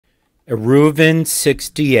Eruvin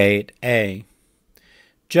 68a.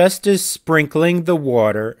 Just as sprinkling the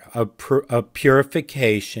water of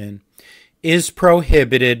purification is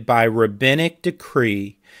prohibited by rabbinic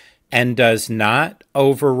decree and does not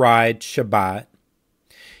override Shabbat,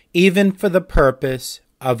 even for the purpose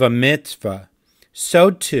of a mitzvah,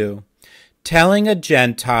 so too, telling a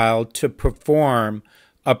Gentile to perform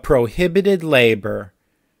a prohibited labor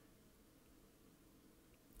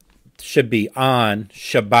should be on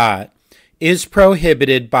Shabbat is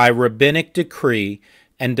prohibited by rabbinic decree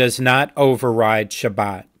and does not override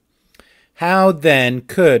Shabbat. How then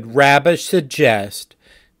could Rabbah suggest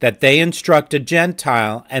that they instruct a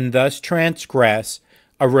Gentile and thus transgress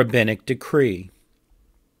a rabbinic decree?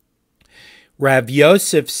 Rav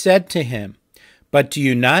Yosef said to him, "But do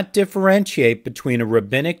you not differentiate between a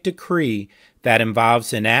rabbinic decree that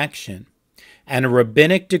involves an action and a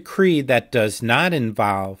rabbinic decree that does not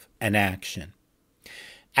involve an action?"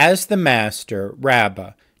 As the master,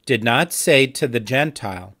 Rabbah, did not say to the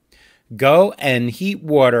Gentile, "Go and heat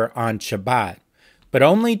water on Shabbat," but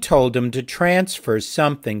only told him to transfer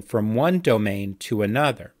something from one domain to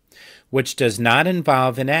another, which does not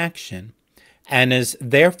involve an action, and is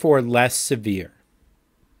therefore less severe.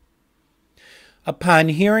 Upon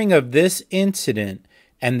hearing of this incident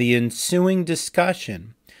and the ensuing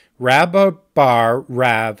discussion, Rabbi Bar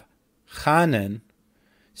Rav Chanan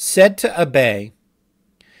said to Abai,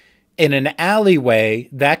 "In an alleyway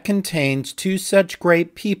that contains two such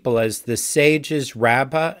great people as the sages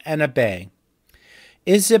Rabbah and Abai,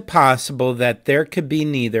 is it possible that there could be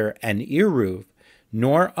neither an eruv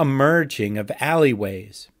nor a merging of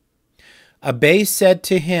alleyways?" Abai said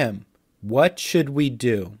to him, "What should we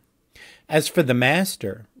do?" As for the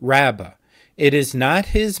master, Rabbah, it is not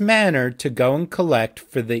his manner to go and collect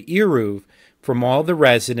for the eruv from all the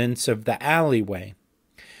residents of the alleyway.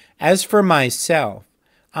 As for myself,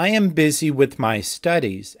 I am busy with my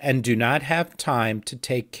studies and do not have time to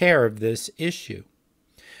take care of this issue.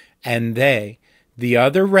 And they, the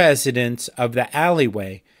other residents of the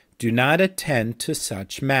alleyway, do not attend to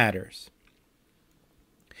such matters.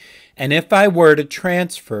 And if I were to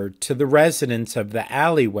transfer to the residents of the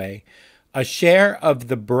alleyway a share of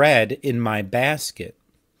the bread in my basket,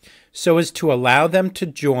 so as to allow them to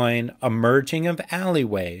join a merging of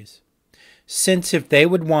alleyways, since if they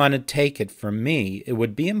would want to take it from me, it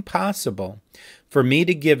would be impossible for me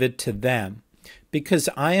to give it to them, because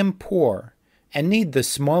I am poor and need the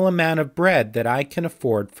small amount of bread that I can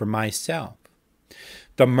afford for myself.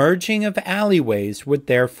 The merging of alleyways would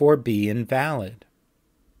therefore be invalid.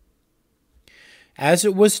 As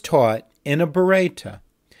it was taught in a Bereta,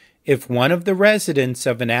 if one of the residents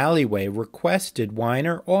of an alleyway requested wine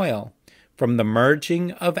or oil from the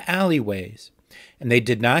merging of alleyways, and they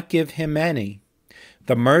did not give him any,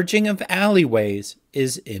 the merging of alleyways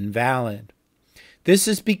is invalid. This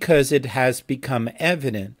is because it has become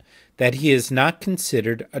evident that he is not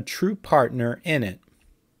considered a true partner in it.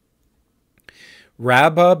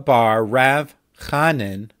 Rabbi Bar Rav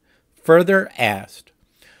Chanan further asked,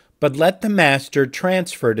 "But let the master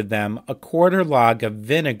transfer to them a quarter log of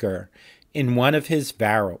vinegar in one of his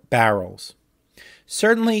barrels."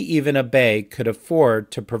 Certainly even Abai could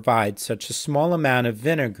afford to provide such a small amount of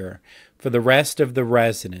vinegar for the rest of the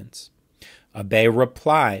residents. Abai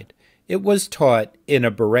replied, "It was taught in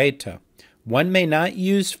a Bereta, one may not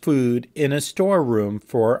use food in a storeroom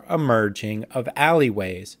for a merging of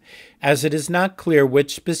alleyways, as it is not clear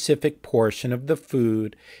which specific portion of the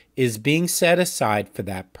food is being set aside for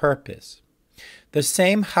that purpose. The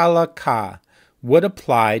same halakha would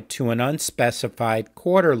apply to an unspecified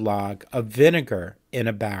quarter log of vinegar in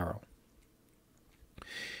a barrel."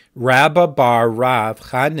 Rabbi Bar Rav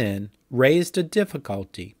Chanan raised a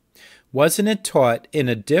difficulty. Wasn't it taught in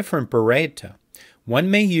a different Bereta, one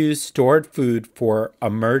may use stored food for a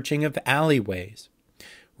merging of alleyways?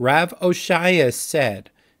 Rav Oshaya said,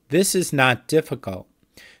 "This is not difficult.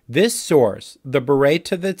 This source, the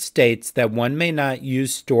Bereta that states that one may not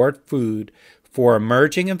use stored food for a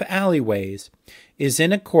merging of alleyways, is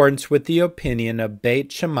in accordance with the opinion of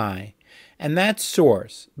Beit Shammai, and that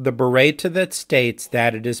source, the Bereta that states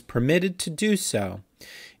that it is permitted to do so,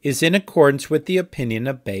 is in accordance with the opinion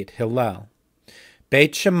of Beit Hillel.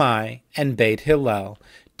 Beit Shammai and Beit Hillel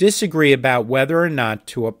disagree about whether or not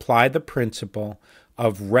to apply the principle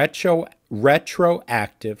of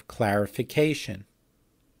retroactive clarification.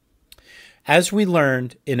 As we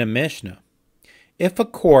learned in a Mishnah, if a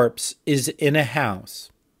corpse is in a house,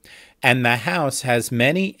 and the house has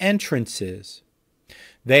many entrances,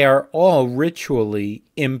 they are all ritually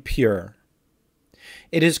impure.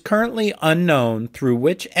 It is currently unknown through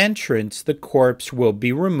which entrance the corpse will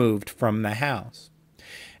be removed from the house.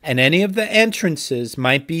 and any of the entrances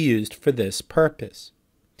might be used for this purpose.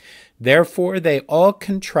 Therefore they all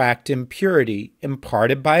contract impurity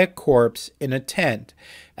imparted by a corpse in a tent,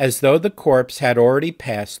 as though the corpse had already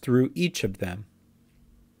passed through each of them.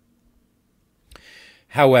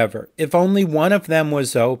 However, if only one of them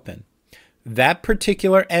was open, that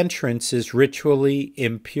particular entrance is ritually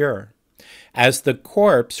impure, as the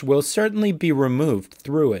corpse will certainly be removed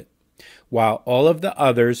through it, while all of the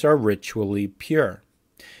others are ritually pure.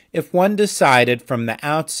 If one decided from the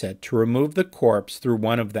outset to remove the corpse through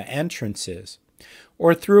one of the entrances,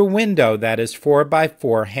 or through a window that is 4 by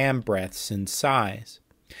 4 handbreadths in size,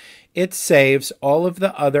 it saves all of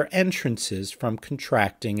the other entrances from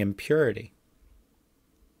contracting impurity.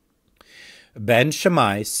 Beit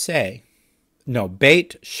Shammai say.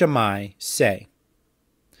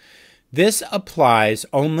 This applies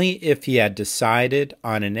only if he had decided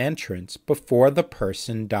on an entrance before the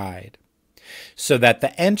person died, so that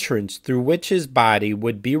the entrance through which his body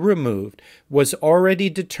would be removed was already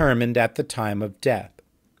determined at the time of death.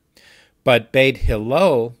 But Beit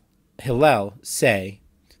Hillel say,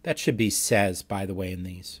 that should be says, by the way, in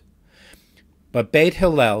these. But Beit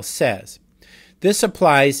Hillel says, this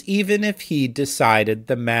applies even if he decided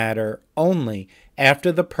the matter only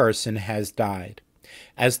after the person has died,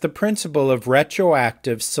 as the principle of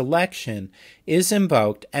retroactive selection is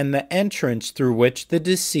invoked and the entrance through which the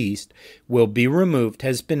deceased will be removed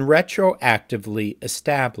has been retroactively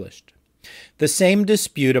established. The same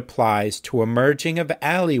dispute applies to a merging of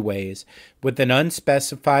alleyways with an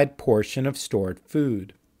unspecified portion of stored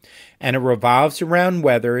food, and it revolves around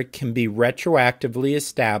whether it can be retroactively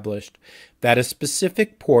established that a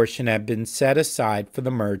specific portion had been set aside for the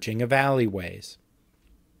merging of alleyways.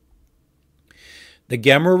 The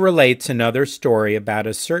Gemara relates another story about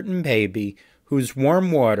a certain baby whose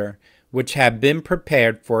warm water, which had been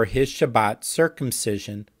prepared for his Shabbat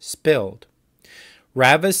circumcision, spilled.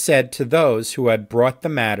 Rava said to those who had brought the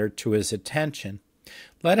matter to his attention,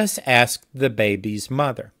 "Let us ask the baby's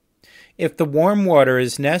mother. If the warm water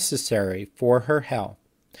is necessary for her health,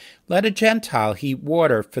 let a Gentile heat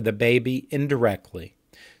water for the baby indirectly,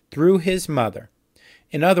 through his mother.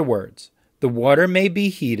 In other words, the water may be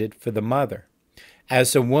heated for the mother,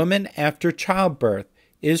 as a woman after childbirth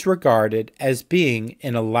is regarded as being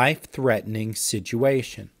in a life-threatening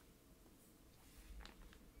situation."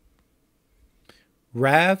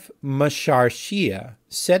 Rav Masharshia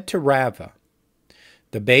said to Rava,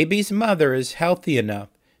 "The baby's mother is healthy enough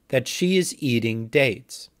that she is eating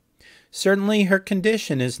dates. Certainly her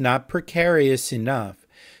condition is not precarious enough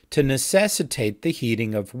to necessitate the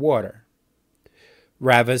heating of water."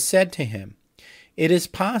 Rava said to him, "It is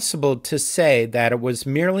possible to say that it was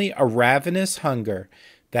merely a ravenous hunger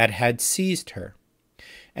that had seized her,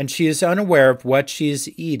 and she is unaware of what she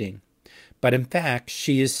is eating, but in fact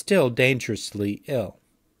she is still dangerously ill."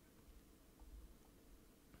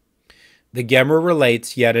 The Gemara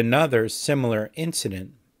relates yet another similar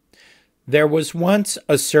incident. There was once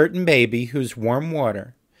a certain baby whose warm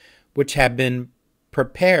water, which had been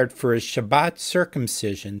prepared for his Shabbat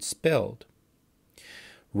circumcision, spilled.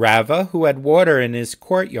 Rava, who had water in his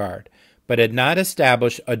courtyard, but had not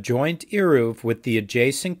established a joint Eruv with the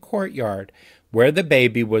adjacent courtyard where the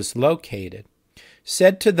baby was located,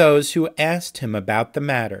 said to those who asked him about the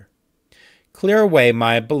matter, "Clear away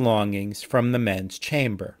my belongings from the men's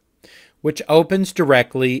chamber, which opens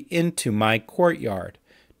directly into my courtyard,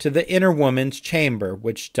 to the inner woman's chamber,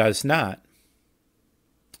 which does not."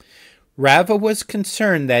 Rava was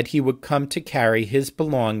concerned that he would come to carry his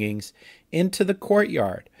belongings into the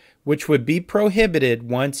courtyard, which would be prohibited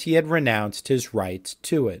once he had renounced his rights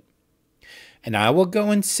to it. "And I will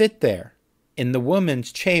go and sit there, in the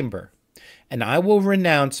woman's chamber, and I will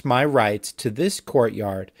renounce my rights to this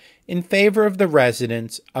courtyard in favor of the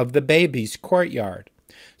residents of the baby's courtyard,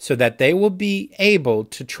 so that they will be able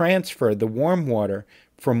to transfer the warm water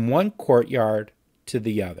from one courtyard to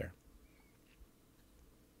the other."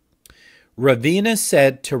 Ravina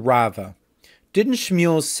said to Rava, "Didn't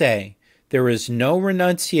Shmuel say there is no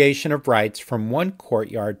renunciation of rights from one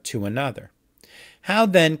courtyard to another? How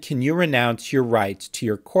then can you renounce your rights to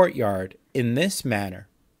your courtyard in this manner?"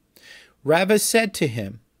 Rava said to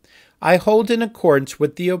him, "I hold in accordance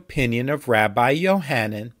with the opinion of Rabbi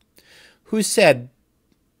Yohanan, who said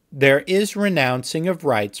there is renouncing of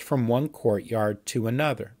rights from one courtyard to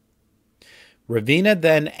another." Ravina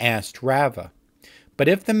then asked Rava, "But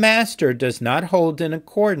if the master does not hold in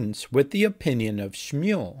accordance with the opinion of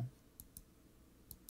Shmuel,